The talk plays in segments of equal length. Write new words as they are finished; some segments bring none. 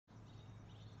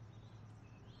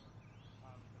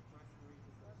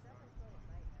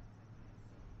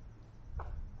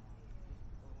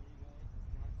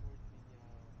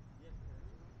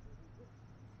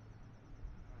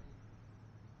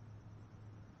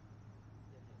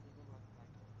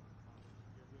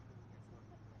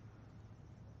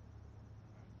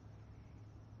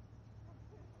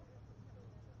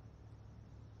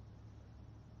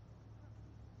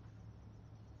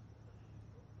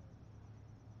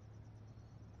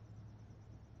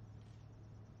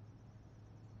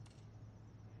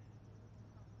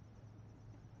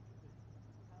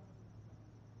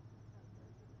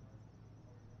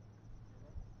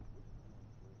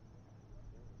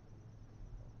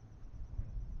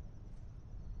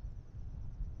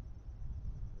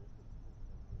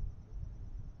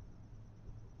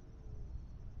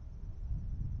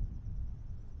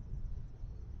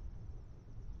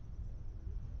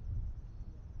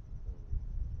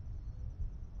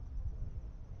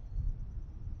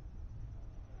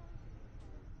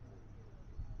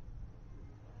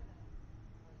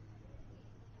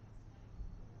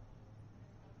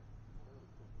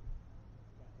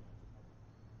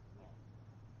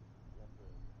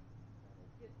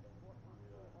I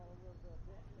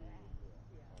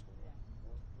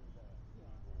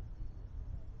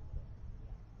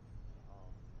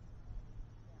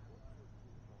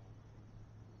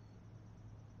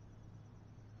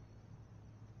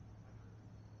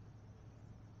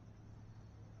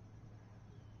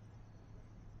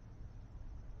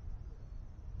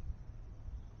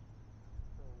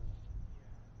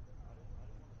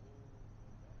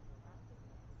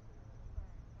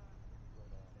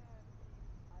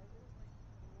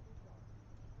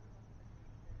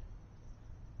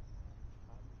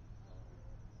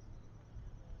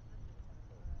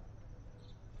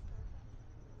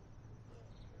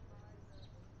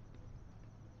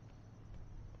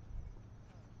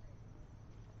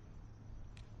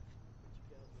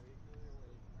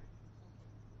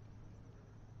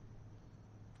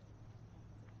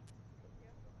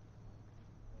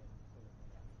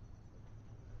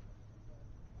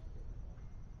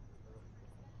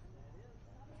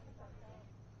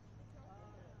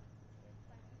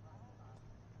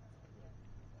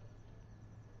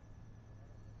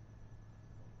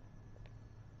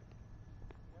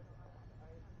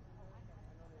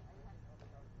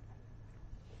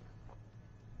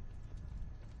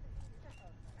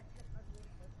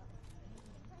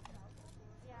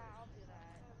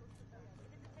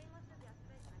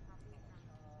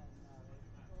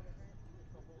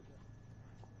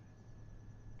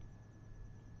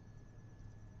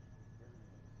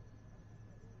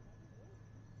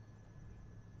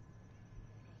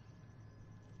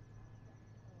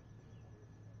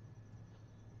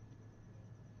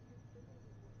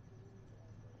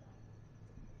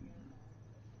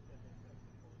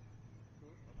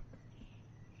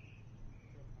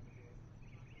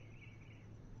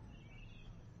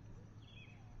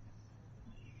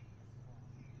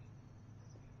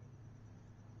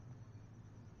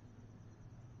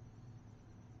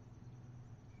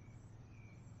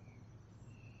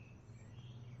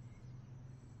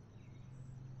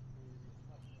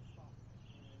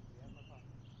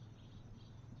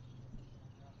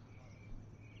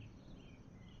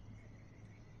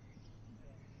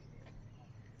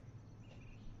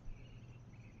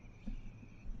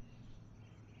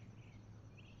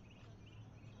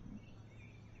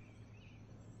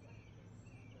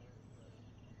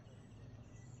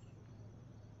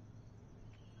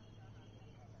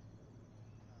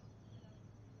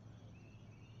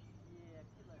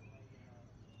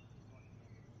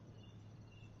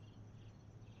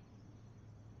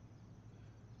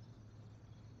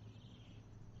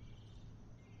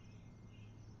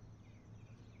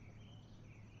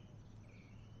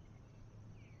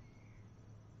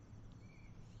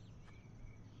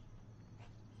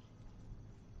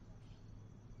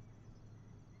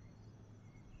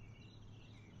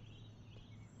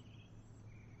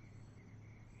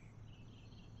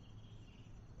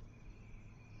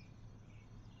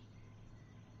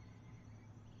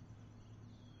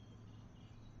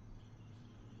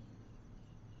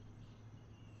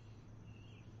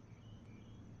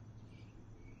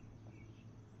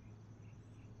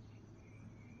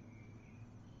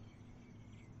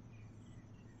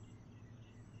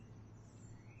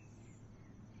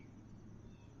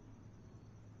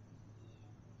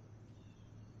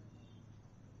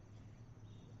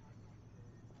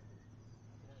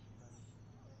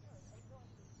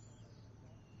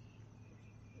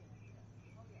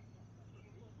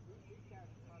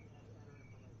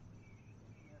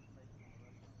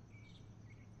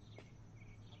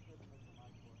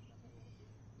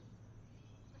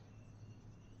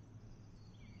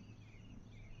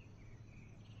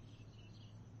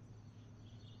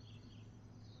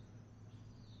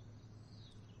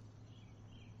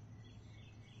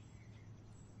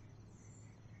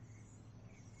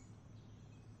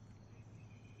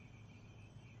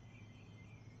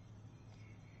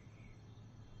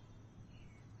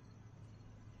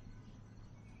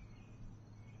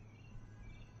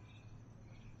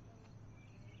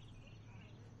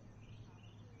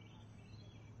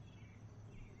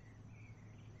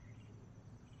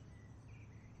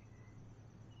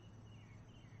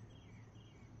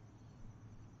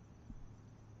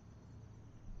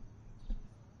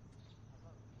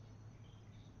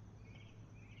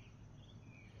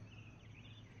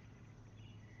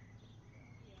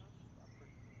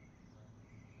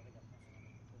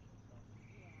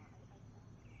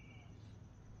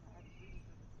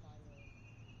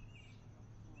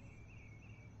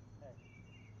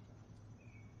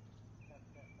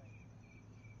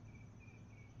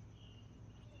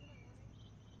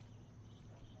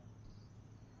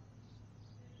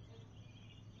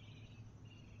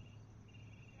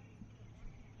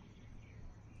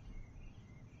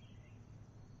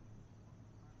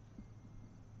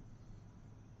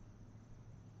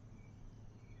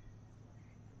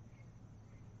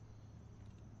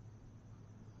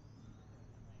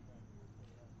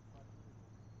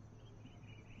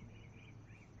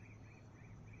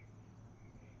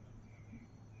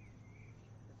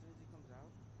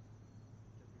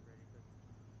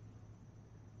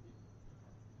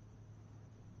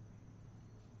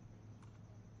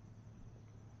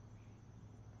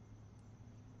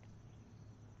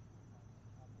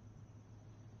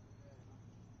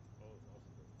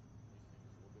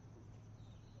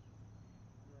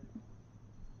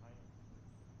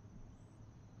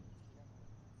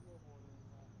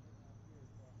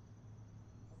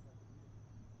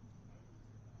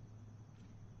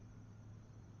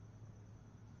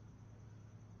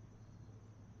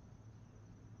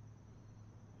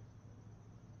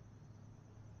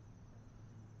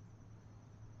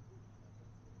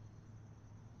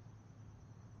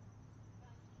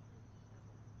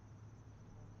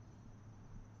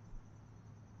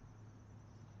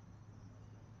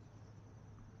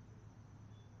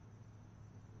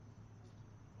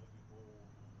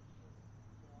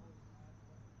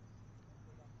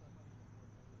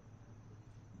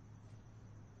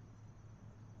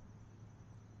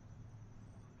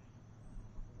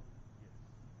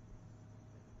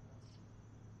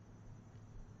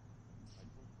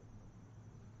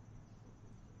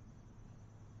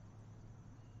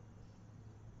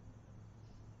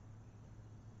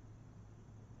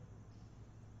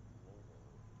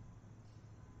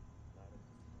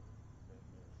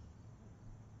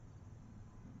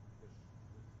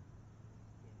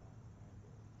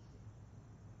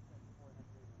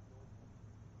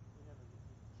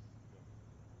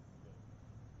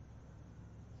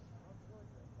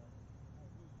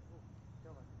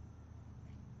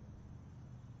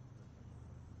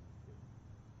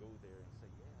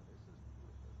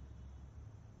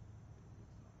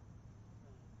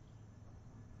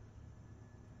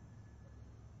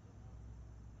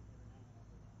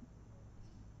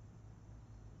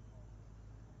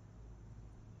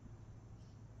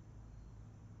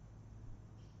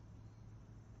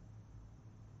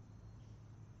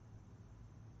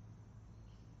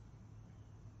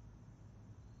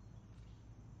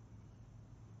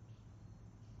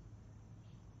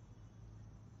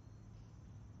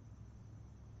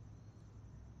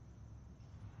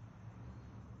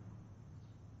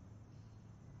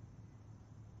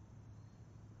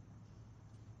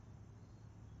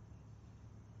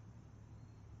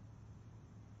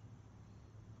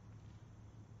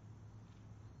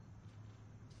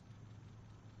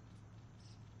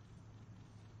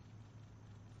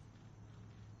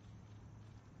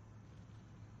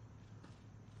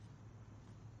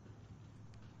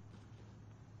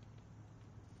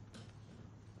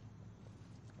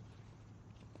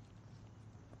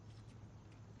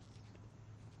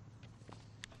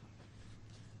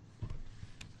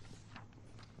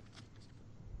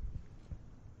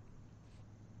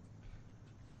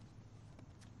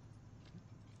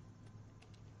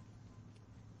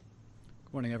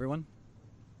Good morning, everyone.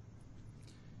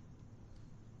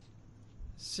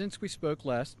 Since we spoke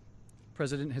last, the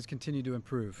President has continued to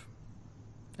improve.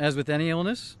 As with any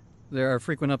illness, there are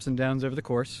frequent ups and downs over the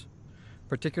course,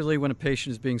 particularly when a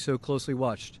patient is being so closely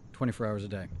watched 24 hours a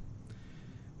day.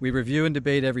 We review and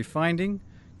debate every finding,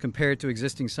 compare it to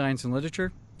existing science and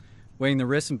literature, weighing the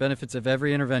risks and benefits of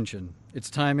every intervention, its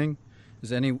timing,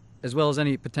 as well as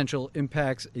any potential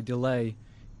impacts a delay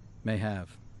may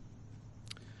have.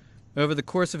 Over the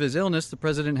course of his illness, the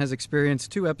President has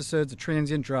experienced 2 episodes of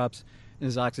transient drops in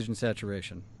his oxygen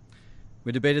saturation.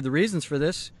 We debated the reasons for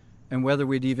this and whether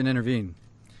we'd even intervene.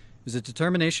 It was a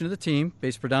determination of the team,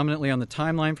 based predominantly on the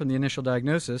timeline from the initial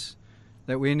diagnosis,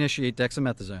 that we initiate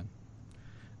dexamethasone.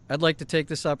 I'd like to take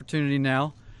this opportunity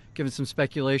now, given some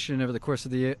speculation over the course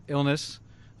of the illness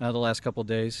the last couple of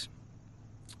days,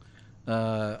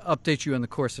 update you on the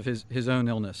course of his own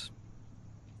illness.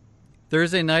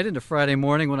 Thursday night into Friday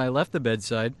morning when I left the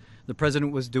bedside, the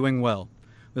President was doing well,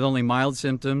 with only mild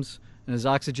symptoms, and his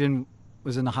oxygen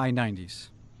was in the high 90s.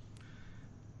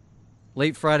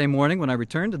 Late Friday morning when I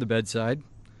returned to the bedside,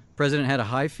 the President had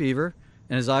a high fever,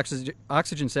 and his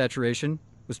oxygen saturation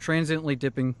was transiently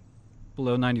dipping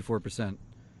below 94%.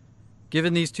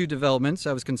 Given these 2 developments,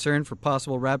 I was concerned for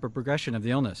possible rapid progression of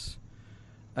the illness.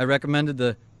 I recommended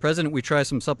the President we try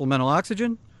some supplemental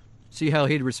oxygen, see how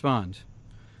he'd respond.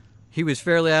 He was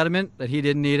fairly adamant that he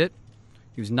didn't need it.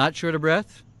 He was not short of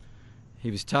breath.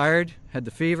 He was tired, had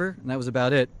the fever, and that was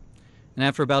about it. And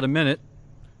after about a minute,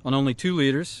 on only 2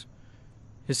 liters,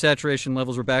 his saturation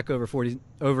levels were back over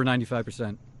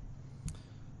 95%.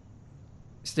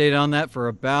 Stayed on that for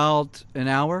about an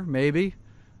hour, maybe,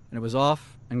 and it was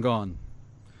off and gone.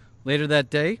 Later that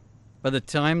day, by the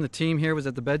time the team here was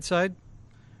at the bedside,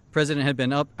 the President had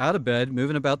been up out of bed,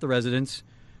 moving about the residence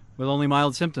with only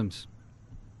mild symptoms.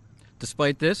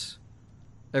 Despite this,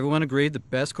 everyone agreed the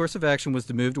best course of action was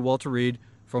to move to Walter Reed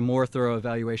for a more thorough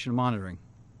evaluation and monitoring.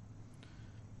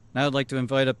 Now I'd like to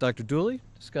invite up Dr. Dooley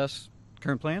to discuss the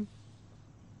current plan.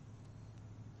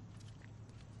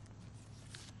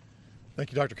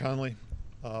 Thank you, Dr. Conley.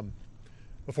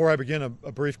 Before I begin a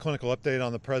brief clinical update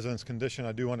on the President's condition,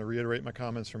 I do want to reiterate my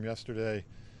comments from yesterday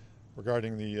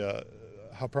regarding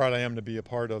how proud I am to be a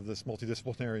part of this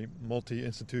multidisciplinary,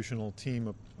 multi-institutional team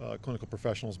of clinical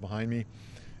professionals behind me,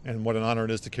 and what an honor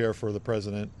it is to care for the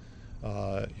President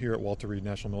here at Walter Reed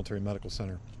National Military Medical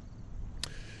Center.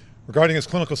 Regarding his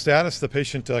clinical status, the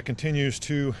patient continues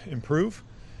to improve.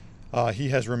 He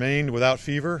has remained without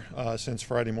fever since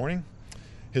Friday morning.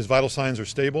 His vital signs are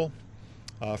stable.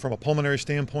 From a pulmonary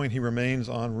standpoint, he remains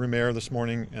on room air this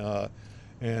morning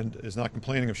and is not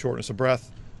complaining of shortness of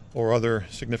breath or other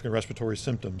significant respiratory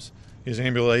symptoms. He's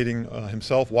ambulating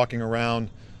himself, walking around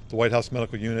the White House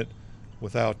Medical Unit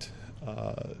without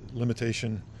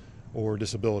limitation or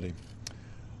disability.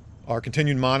 Our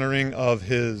continued monitoring of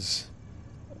his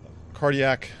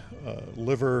cardiac,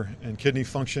 liver, and kidney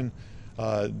function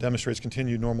demonstrates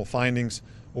continued normal findings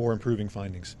or improving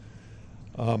findings.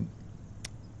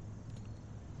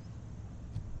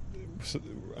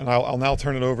 And I'll now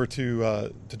turn it over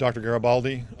to Dr.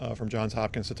 Garibaldi from Johns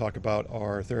Hopkins to talk about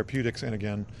our therapeutics and,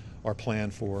 again, our plan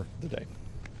for the day.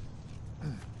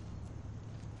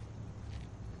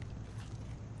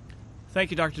 Thank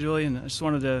you, Dr. Dooley, and I just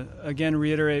wanted to again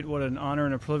reiterate what an honor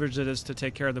and a privilege it is to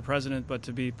take care of the President, but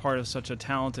to be part of such a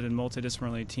talented and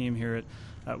multidisciplinary team here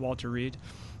at Walter Reed.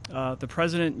 The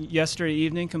President yesterday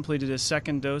evening completed his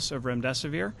 2nd dose of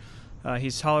remdesivir.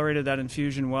 He's tolerated that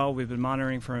infusion well. We've been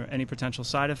monitoring for any potential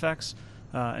side effects,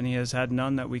 and he has had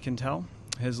none that we can tell.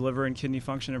 His liver and kidney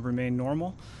function have remained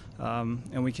normal,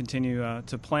 and we continue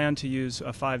to plan to use a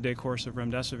 5-day course of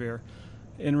remdesivir.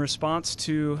 In response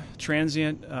to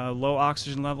transient low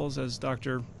oxygen levels, as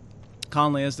Dr.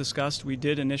 Conley has discussed, we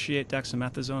did initiate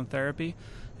dexamethasone therapy,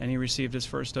 and he received his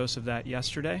 1st dose of that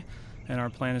yesterday, and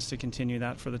our plan is to continue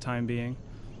that for the time being.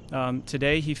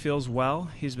 Today he feels well.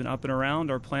 He's been up and around.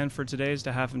 Our plan for today is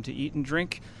to have him to eat and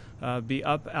drink, be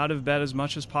up out of bed as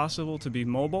much as possible, to be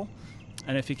mobile.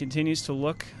 And if he continues to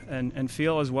look and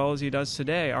feel as well as he does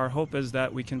today, our hope is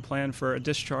that we can plan for a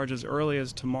discharge as early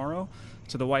as tomorrow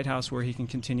to the White House, where he can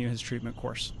continue his treatment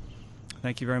course.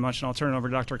 Thank you very much, and I'll turn it over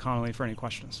to Dr. Conley for any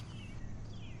questions.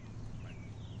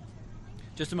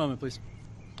 Just a moment, please.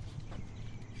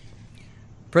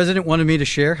 The President wanted me to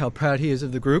share how proud he is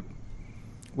of the group,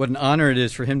 what an honor it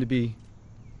is for him to be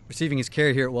receiving his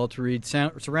care here at Walter Reed,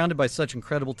 surrounded by such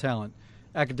incredible talent,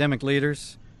 academic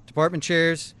leaders, department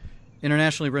chairs,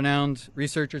 internationally renowned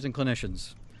researchers and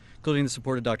clinicians, including the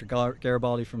support of Dr.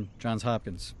 Garibaldi from Johns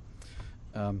Hopkins.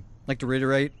 I'd like to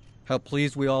reiterate how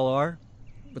pleased we all are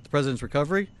with the President's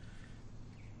recovery.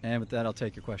 And with that, I'll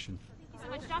take your question. So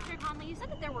much, Dr. Conley, you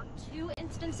said that there were 2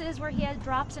 instances where he had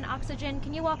drops in oxygen.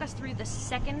 Can you walk us through the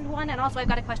second one? And also, I've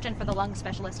got a question for the lung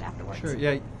specialist afterwards. Sure.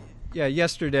 Yeah.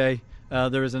 Yesterday,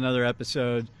 there was another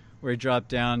episode where he dropped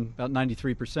down about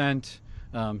 93%.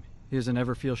 He doesn't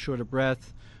ever feel short of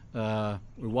breath.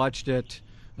 We watched it,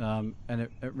 and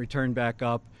it returned back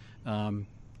up.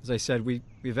 As I said, we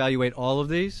evaluate all of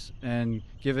these, and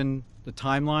given the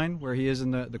timeline where he is in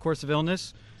the course of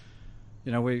illness,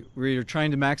 we are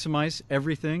trying to maximize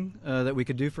everything that we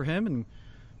could do for him, and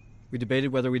we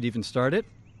debated whether we'd even start it,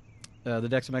 the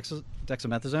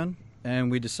dexamethasone,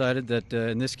 and we decided that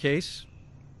in this case,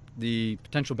 the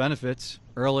potential benefits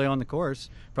early on the course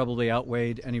probably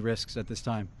outweighed any risks at this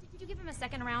time. Did you give him a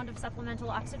second round of supplemental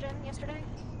oxygen yesterday?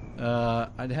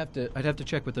 I'd have to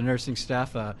check with the nursing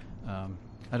staff. I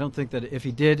don't think that if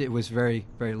he did, it was very,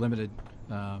 very limited,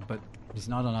 but he's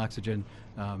not on oxygen.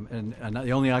 And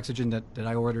the only oxygen that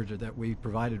I ordered or that we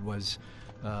provided was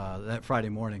that Friday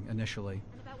morning initially.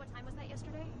 And about what time was that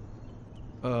yesterday?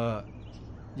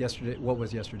 Yesterday, what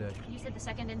was yesterday? You said the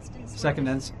second instance?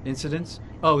 Incidents?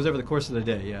 Oh, it was over the course of the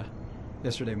day, yeah.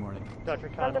 Yesterday morning. Dr.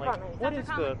 Conley, what is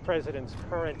the president's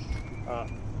current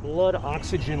blood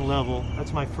oxygen level?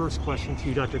 That's my first question to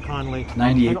you, Dr. Conley.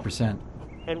 98%.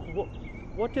 And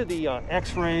what do the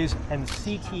X-rays and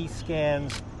CT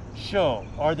scans show?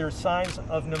 Are there signs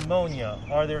of pneumonia?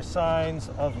 Are there signs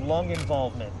of lung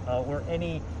involvement? Or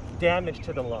any damage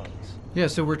to the lungs? Yeah,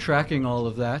 so we're tracking all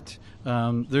of that.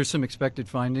 There's some expected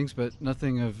findings, but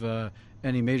nothing of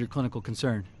any major clinical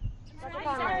concern.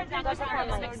 I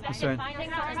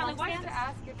wanted to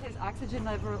ask if his oxygen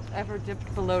level ever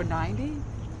dipped below 90?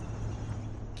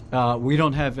 We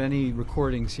don't have any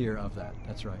recordings here of that.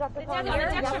 That's right. What about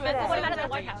at the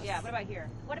White House? Yeah, what about here?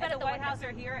 What about at the White House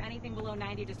or here? Anything below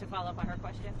 90, just to follow up on her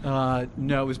question?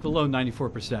 No, it was below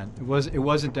 94%. It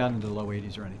wasn't down into the low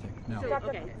 80s or anything. No. So,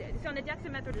 okay. So on the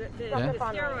dexamethasone, the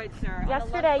steroids, sir.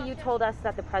 Yesterday, you told us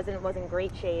that the president was in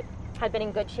great shape, had been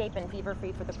in good shape and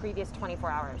fever-free for the previous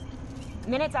 24 hours.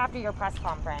 Minutes after your press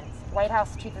conference, White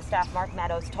House Chief of Staff Mark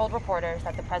Meadows told reporters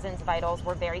that the president's vitals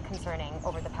were very concerning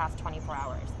over the past 24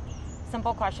 hours.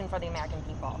 Simple question for the American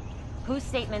people. Whose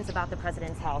statements about the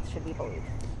president's health should we believe?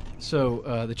 So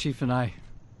the chief and I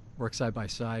work side by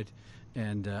side,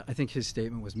 and I think his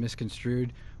statement was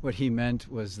misconstrued. What he meant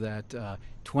was that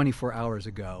 24 hours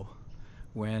ago,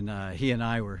 when he and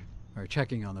I were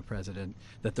checking on the president,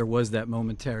 that there was that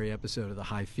momentary episode of the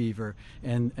high fever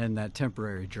and that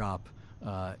temporary drop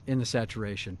in the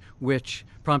saturation, which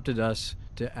prompted us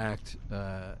to act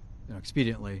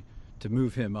expediently to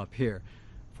move him up here.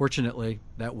 Fortunately,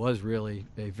 that was really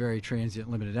a very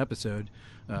transient, limited episode.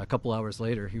 A couple hours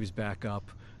later, he was back up,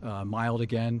 mild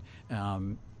again.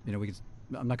 I'm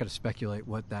not going to speculate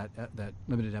what that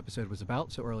limited episode was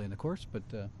about so early in the course, but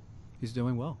he's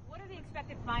doing well. What are the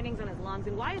expected findings on his lungs,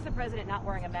 and why is the president not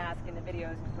wearing a mask in the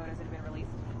videos and photos that have been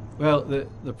released? Well,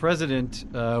 the president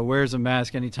wears a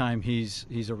mask anytime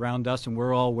he's around us, and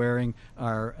we're all wearing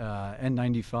our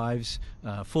N95s,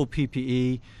 full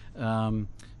PPE.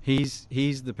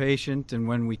 He's the patient, and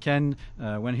when we can,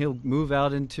 when he'll move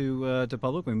out into to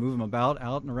public, we move him out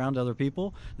and around other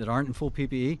people that aren't in full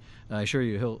PPE. I assure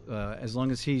you, he'll as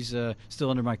long as he's still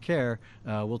under my care,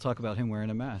 we'll talk about him wearing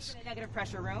a mask. In a negative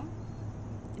pressure room.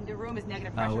 The room is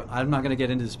negative pressure. I'm not going to get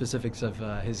into the specifics of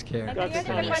his care. Dr.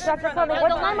 Conley, we still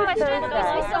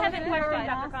haven't questioned,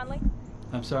 Dr. Conley.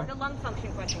 I'm sorry? The lung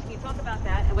function question. Can you talk about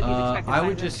that and what you expect? I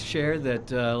would just share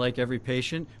that, like every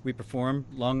patient, we perform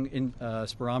lung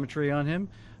spirometry on him,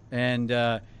 and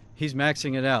he's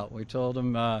maxing it out. We told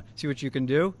him, see what you can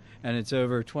do, and it's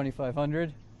over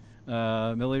 2,500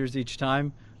 milliliters each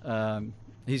time.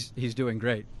 He's doing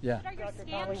great. Yeah. Are your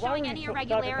scans showing any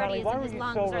irregularities in his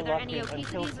lungs? Are there any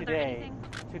obesities? Are there anything?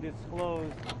 To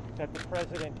disclose that the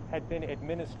president had been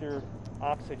administered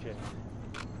oxygen?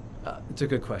 It's a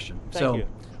good question. Thank you.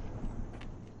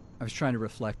 I was trying to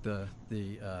reflect the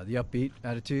upbeat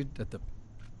attitude that the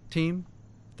team,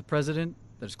 the president,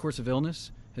 that his course of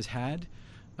illness has had.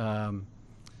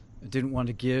 I didn't want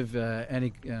to give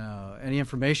any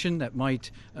information that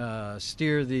might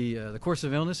steer the course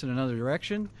of illness in another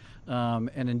direction,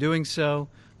 and in doing so,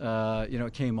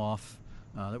 it came off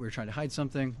that we were trying to hide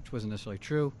something, which wasn't necessarily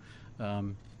true.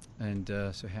 So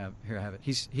here I have it.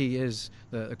 He is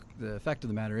the fact of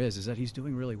the matter is that he's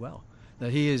doing really well.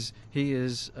 That he is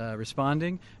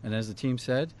responding, and as the team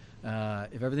said,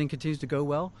 if everything continues to go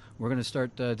well, we're going to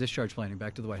start discharge planning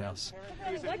back to the White House.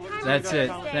 That's it.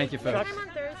 Thank you, folks. What time on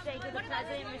Thursday did the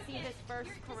president receive his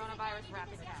first coronavirus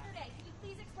rapid test? Can you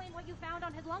please explain what you found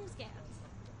on his lung scans?